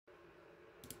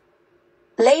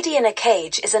Lady in a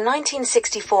Cage is a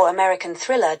 1964 American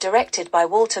thriller directed by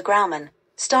Walter Grauman,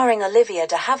 starring Olivia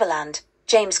de Havilland,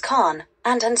 James Caan,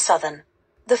 and Ann Southern.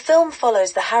 The film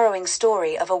follows the harrowing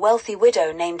story of a wealthy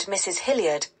widow named Mrs.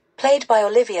 Hilliard, played by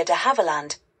Olivia de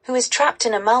Havilland, who is trapped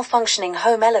in a malfunctioning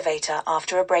home elevator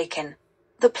after a break-in.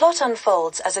 The plot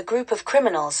unfolds as a group of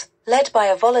criminals, led by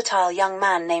a volatile young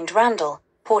man named Randall,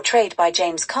 portrayed by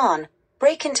James Caan,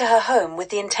 break into her home with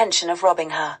the intention of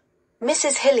robbing her.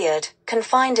 Mrs. Hilliard,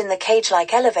 confined in the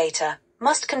cage-like elevator,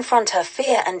 must confront her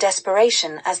fear and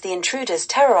desperation as the intruders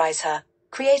terrorize her,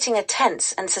 creating a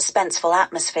tense and suspenseful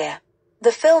atmosphere.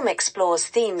 The film explores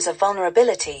themes of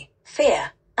vulnerability,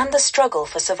 fear, and the struggle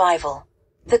for survival.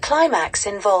 The climax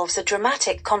involves a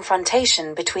dramatic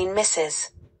confrontation between Mrs.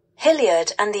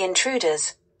 Hilliard and the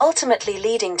intruders, ultimately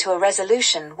leading to a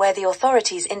resolution where the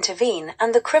authorities intervene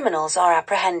and the criminals are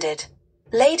apprehended.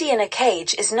 Lady in a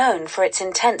Cage is known for its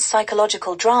intense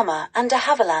psychological drama and de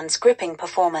Havilland's gripping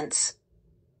performance.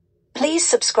 Please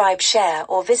subscribe, share,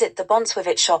 or visit the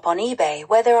Bonswivit shop on eBay,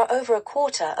 where there are over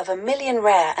 250,000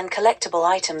 rare and collectible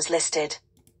items listed.